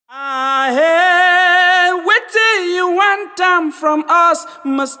them from us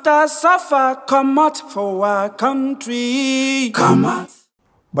must suffer. Come out for our country. Come out.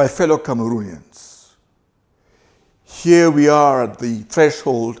 My fellow Cameroonians, here we are at the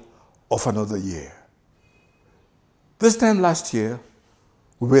threshold of another year. This time last year,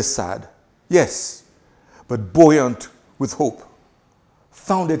 we were sad, yes, but buoyant with hope,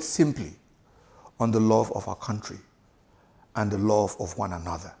 founded simply on the love of our country and the love of one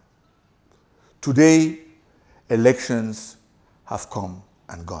another. Today, elections have come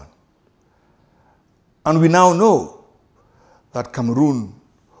and gone. And we now know that Cameroon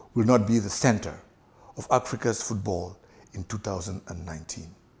will not be the center of Africa's football in 2019.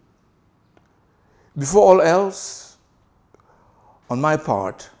 Before all else, on my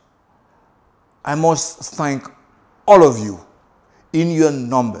part, I must thank all of you in your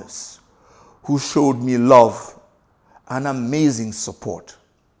numbers who showed me love and amazing support.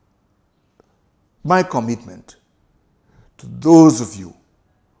 My commitment to those of you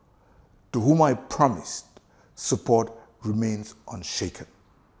to whom I promised support remains unshaken.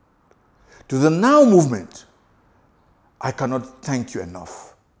 To the Now movement, I cannot thank you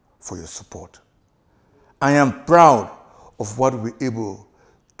enough for your support. I am proud of what we were able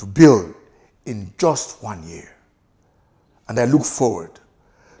to build in just 1 year. And I look forward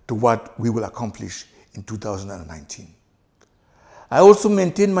to what we will accomplish in 2019. I also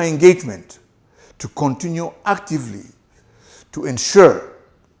maintain my engagement to continue actively to ensure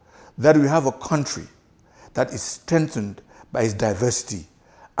that we have a country that is strengthened by its diversity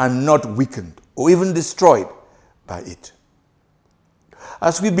and not weakened or even destroyed by it.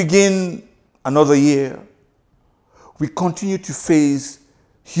 As we begin another year, we continue to face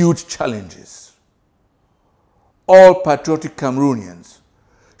huge challenges. All patriotic Cameroonians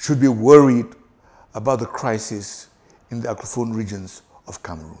should be worried about the crisis in the Anglophone regions of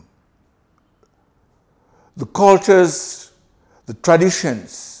Cameroon. The cultures, the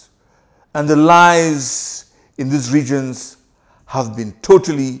traditions, and the lives in these regions have been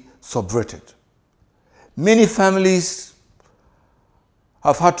totally subverted. Many families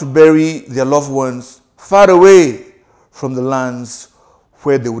have had to bury their loved ones far away from the lands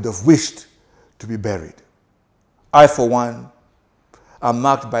where they would have wished to be buried. I, for one, am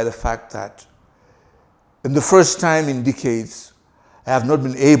marked by the fact that in the first time in decades, I have not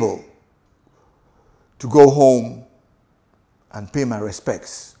been able to go home and pay my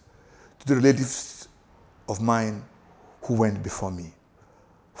respects to the relatives of mine who went before me.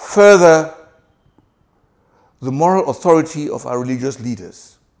 Further, the moral authority of our religious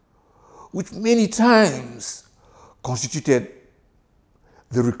leaders, which many times constituted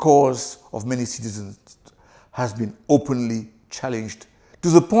the recourse of many citizens, has been openly challenged to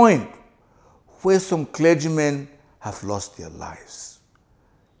the point where some clergymen have lost their lives.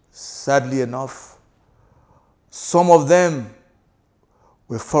 Sadly enough, some of them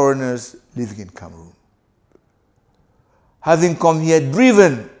were foreigners living in Cameroon, having come here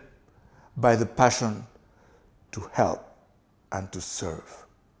driven by the passion to help and to serve.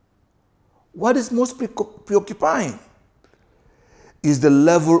 What is most preoccupying is the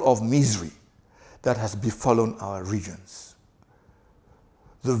level of misery that has befallen our regions.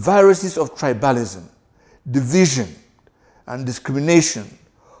 The viruses of tribalism, division, and discrimination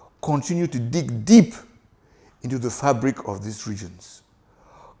continue to dig deep into the fabric of these regions.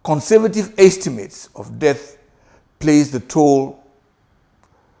 Conservative estimates of death place the toll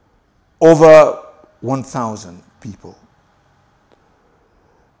over 1,000 people.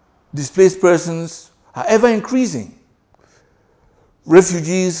 Displaced persons are ever increasing.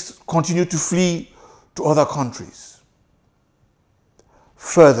 Refugees continue to flee to other countries.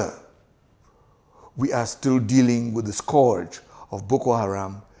 Further, we are still dealing with the scourge of Boko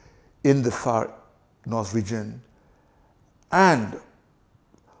Haram in the far north region, and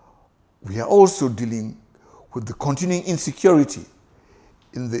we are also dealing with the continuing insecurity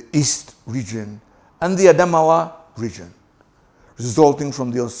in the east region and the Adamawa region, resulting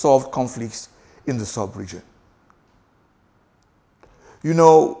from the unsolved conflicts in the sub-region. You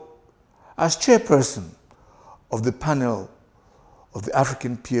know, as chairperson of the panel of the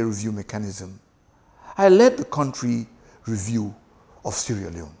African Peer Review Mechanism, I led the country review of Sierra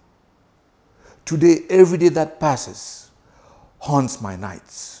Leone. Today, every day that passes haunts my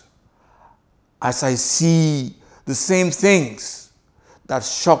nights as I see the same things that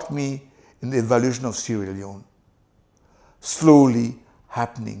shocked me in the evaluation of Sierra Leone slowly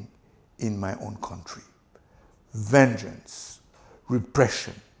happening in my own country. Vengeance,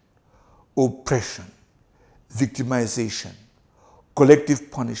 repression, oppression, victimization, collective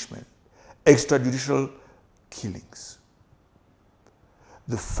punishment, extrajudicial killings.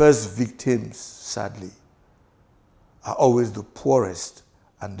 The first victims, sadly, are always the poorest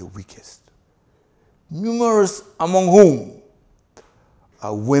and the weakest, numerous among whom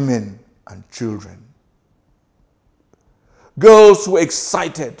are women and children. Girls who are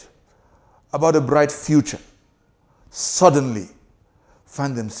excited about a bright future suddenly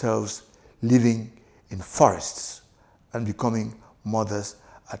find themselves living in forests and becoming mothers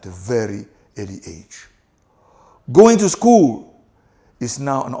at a very early age. Going to school is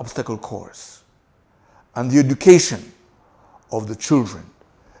now an obstacle course, and the education of the children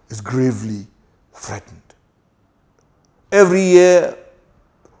is gravely threatened. Every year,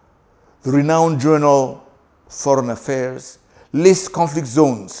 the renowned journal Foreign Affairs lists conflict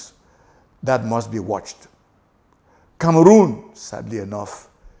zones that must be watched. Cameroon, sadly enough,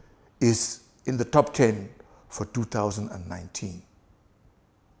 is in the top 10 for 2019.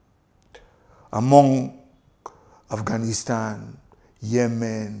 Among Afghanistan,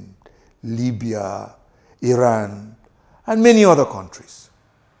 Yemen, Libya, Iran, and many other countries.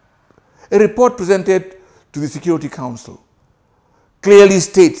 A report presented to the Security Council clearly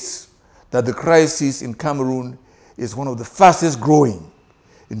states that the crisis in Cameroon is one of the fastest growing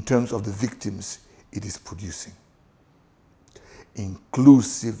in terms of the victims it is producing.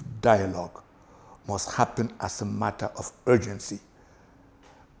 Inclusive dialogue must happen as a matter of urgency.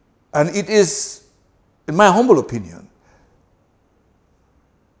 And it is, in my humble opinion,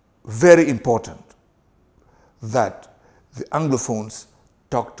 very important that the Anglophones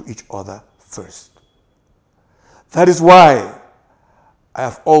talk to each other first. That is why I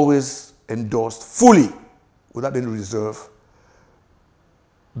have always endorsed fully, without any reserve,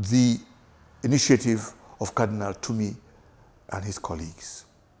 the initiative of Cardinal Tumi and his colleagues.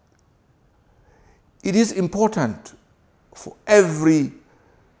 It is important for every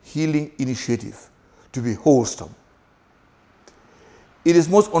healing initiative to be wholesome. It is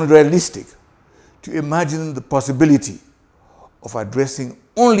most unrealistic to imagine the possibility of addressing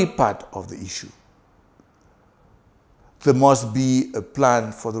only part of the issue. There must be a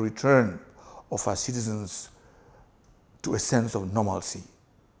plan for the return of our citizens to a sense of normalcy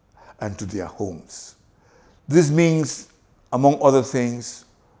and to their homes. This means, among other things,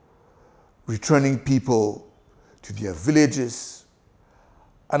 returning people to their villages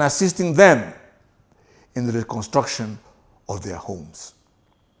and assisting them in the reconstruction of their homes.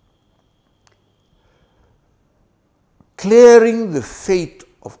 Clearing the fate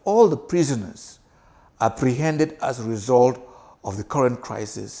of all the prisoners apprehended as a result of the current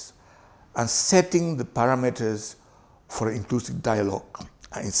crisis and setting the parameters for inclusive dialogue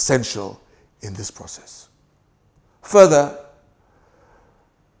are essential in this process. Further,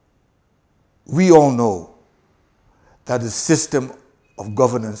 we all know that the system of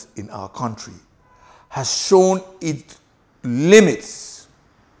governance in our country has shown its limits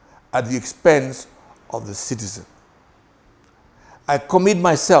at the expense of the citizen. I commit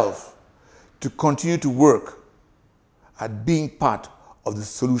myself to continue to work at being part of the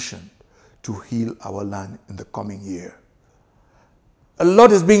solution to heal our land in the coming year. A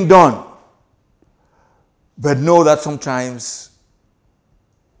lot is being done, but know that sometimes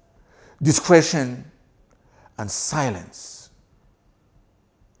discretion and silence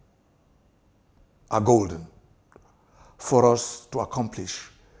are golden for us to accomplish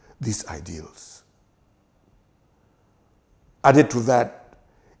these ideals. Added to that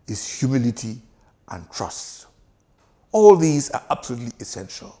is humility and trust. All these are absolutely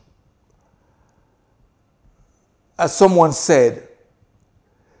essential. As someone said,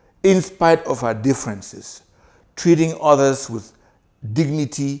 in spite of our differences, treating others with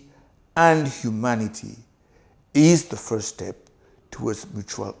dignity and humanity is the first step towards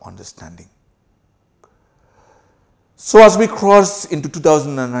mutual understanding. So as we cross into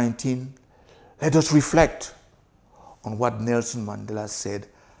 2019, let us reflect on what Nelson Mandela said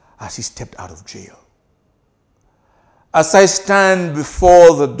as he stepped out of jail. As I stand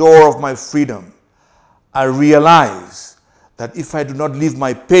before the door of my freedom, I realize that if I do not leave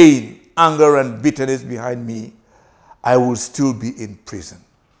my pain, anger, and bitterness behind me, I will still be in prison.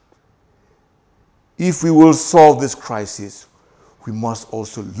 If we will solve this crisis, we must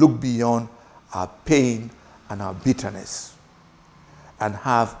also look beyond our pain and our bitterness and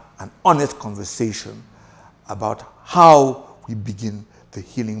have an honest conversation about how we begin the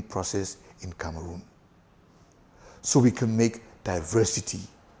healing process in Cameroon, so we can make diversity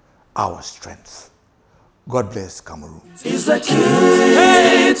our strength. God bless Cameroon. Is the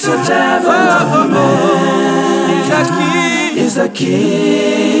key to development. Is the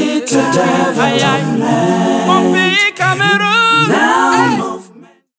key to development.